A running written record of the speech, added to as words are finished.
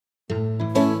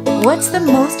What's the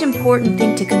most important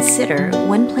thing to consider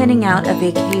when planning out a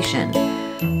vacation?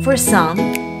 For some,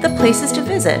 the places to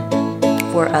visit.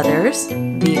 For others,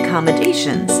 the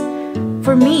accommodations.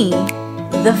 For me,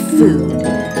 the food.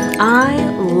 I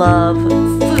love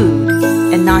food,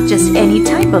 and not just any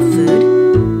type of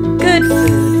food, good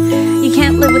food. You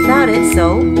can't live without it,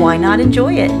 so why not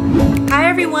enjoy it? Hi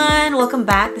everyone, welcome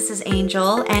back. This is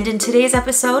Angel, and in today's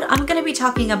episode, I'm going to be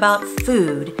talking about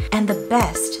food and the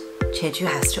best Jeju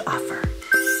has to offer.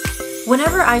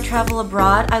 Whenever I travel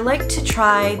abroad, I like to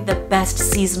try the best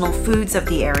seasonal foods of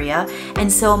the area, and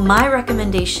so my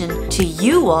recommendation to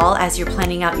you all as you're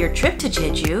planning out your trip to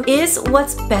Jeju is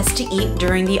what's best to eat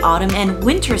during the autumn and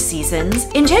winter seasons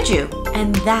in Jeju.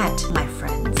 And that, my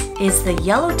friends, is the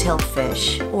yellowtail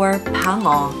fish, or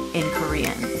방어 in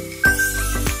Korean.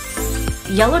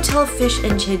 Yellowtail fish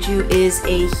in Jeju is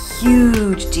a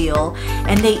huge deal,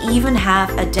 and they even have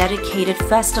a dedicated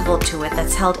festival to it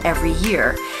that's held every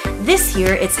year. This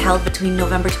year, it's held between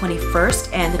November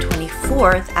 21st and the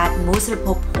 24th at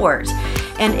MULHOE port.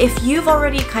 And if you've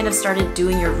already kind of started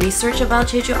doing your research about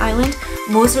Jeju Island,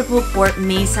 MULHOE port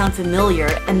may sound familiar,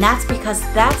 and that's because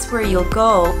that's where you'll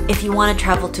go if you want to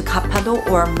travel to Gapado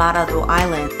or Marado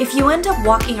Island. If you end up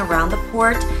walking around the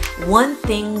port, one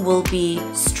thing will be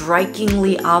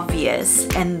strikingly obvious,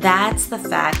 and that's the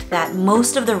fact that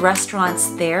most of the restaurants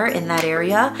there in that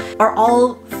area are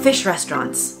all fish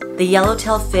restaurants. The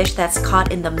yellowtail fish that's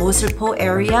caught in the MULHOE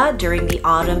area during the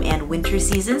autumn and winter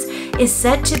seasons is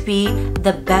said to be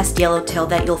the best yellowtail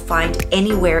that you'll find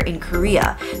anywhere in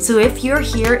Korea. So if you're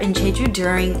here in Jeju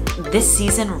during this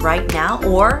season right now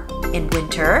or in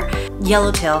winter,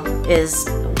 yellowtail is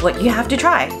what you have to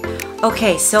try.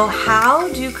 Okay, so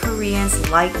how do Koreans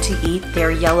like to eat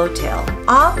their yellowtail?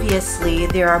 Obviously,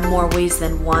 there are more ways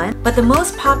than one, but the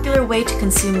most popular way to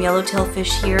consume yellowtail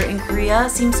fish here in Korea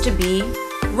seems to be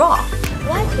raw.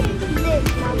 What is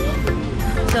this,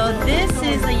 Mommy? So this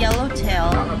is the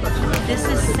yellowtail, this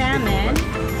is salmon,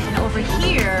 and over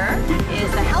here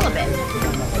is the halibut.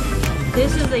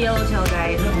 This is the yellowtail,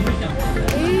 guys.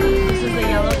 This is the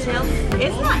yellowtail.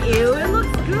 It's not ew, it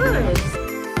looks good.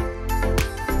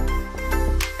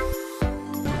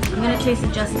 I'm gonna taste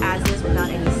it just as is without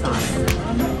any sauce.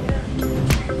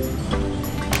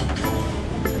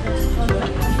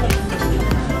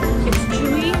 It's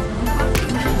chewy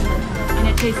and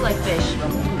it tastes like fish.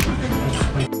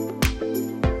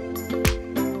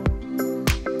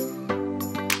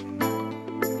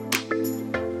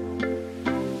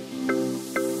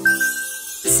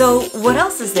 So what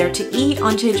else is there to eat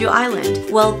on Jeju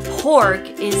Island? Well, pork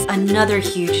is another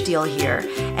huge deal here.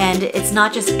 And it's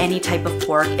not just any type of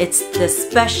pork, it's the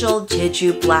special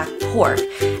Jeju black pork.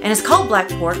 And it's called black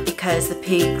pork because the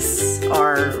pigs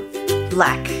are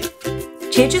black.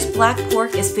 Jeju's black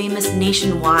pork is famous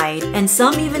nationwide, and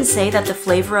some even say that the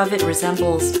flavor of it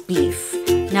resembles beef.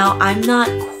 Now, I'm not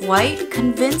quite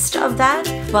convinced of that,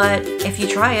 but if you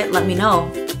try it, let me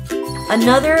know.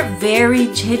 Another very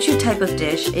Jeju type of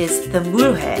dish is the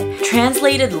MULHOE.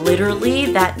 Translated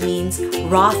literally, that means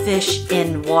raw fish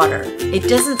in water. It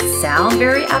doesn't sound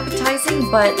very appetizing,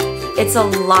 but it's a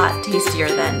lot tastier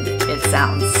than it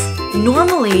sounds.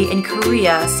 Normally in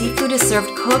Korea, seafood is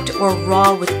served cooked or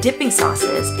raw with dipping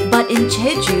sauces, but in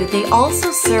Jeju, they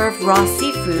also serve raw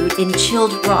seafood in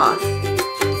chilled broth.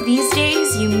 These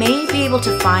days, you may be able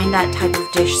to find that type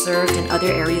of dish served in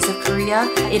other areas of Korea.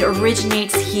 It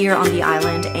originates here on the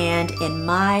island, and in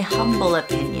my humble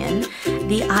opinion,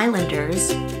 the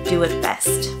islanders do it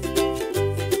best.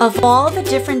 Of all the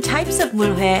different types of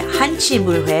MULHOE, hanchi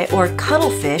MULHOE or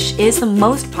cuttlefish is the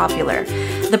most popular.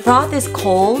 The broth is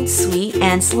cold, sweet,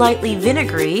 and slightly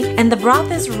vinegary, and the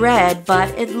broth is red, but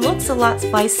it looks a lot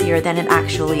spicier than it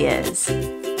actually is.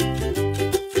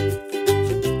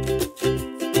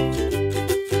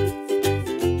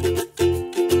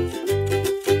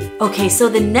 Okay, so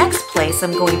the next place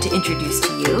I'm going to introduce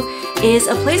to you is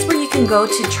a place where you can go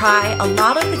to try a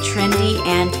lot of the trendy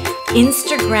and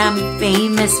Instagram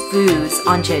famous foods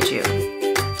on Jeju.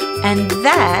 And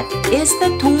that is the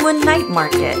Dongwon Night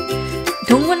Market.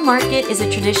 Dongwon Market is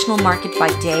a traditional market by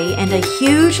day and a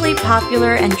hugely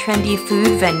popular and trendy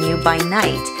food venue by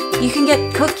night. You can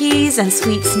get cookies and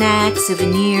sweet snacks,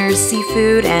 souvenirs,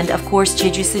 seafood, and of course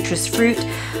Jeju citrus fruit.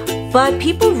 But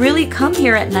people really come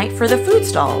here at night for the food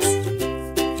stalls.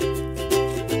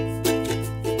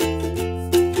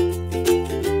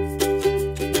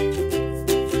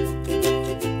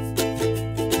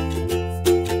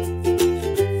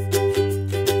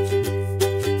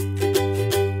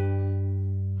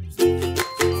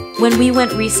 When we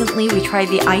went recently, we tried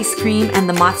the ice cream and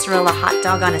the mozzarella hot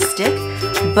dog on a stick.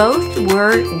 and both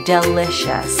were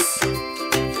delicious.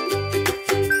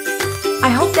 I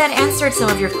hope that answered some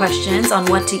of your questions on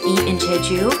what to eat in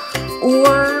Jeju,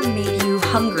 or made you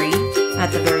hungry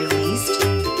at the very least.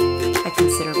 I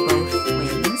consider both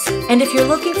wins. And if you're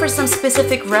looking for some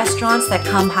specific restaurants that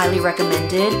come highly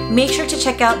recommended, make sure to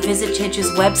check out Visit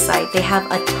Jeju's website. They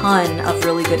have a ton of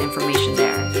really good information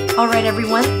there. Alright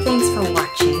everyone, thanks for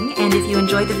watching. And if you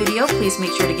enjoyed the video, please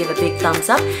make sure to give a big thumbs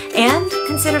up and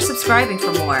consider subscribing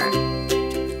for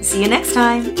more. See you next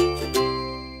time!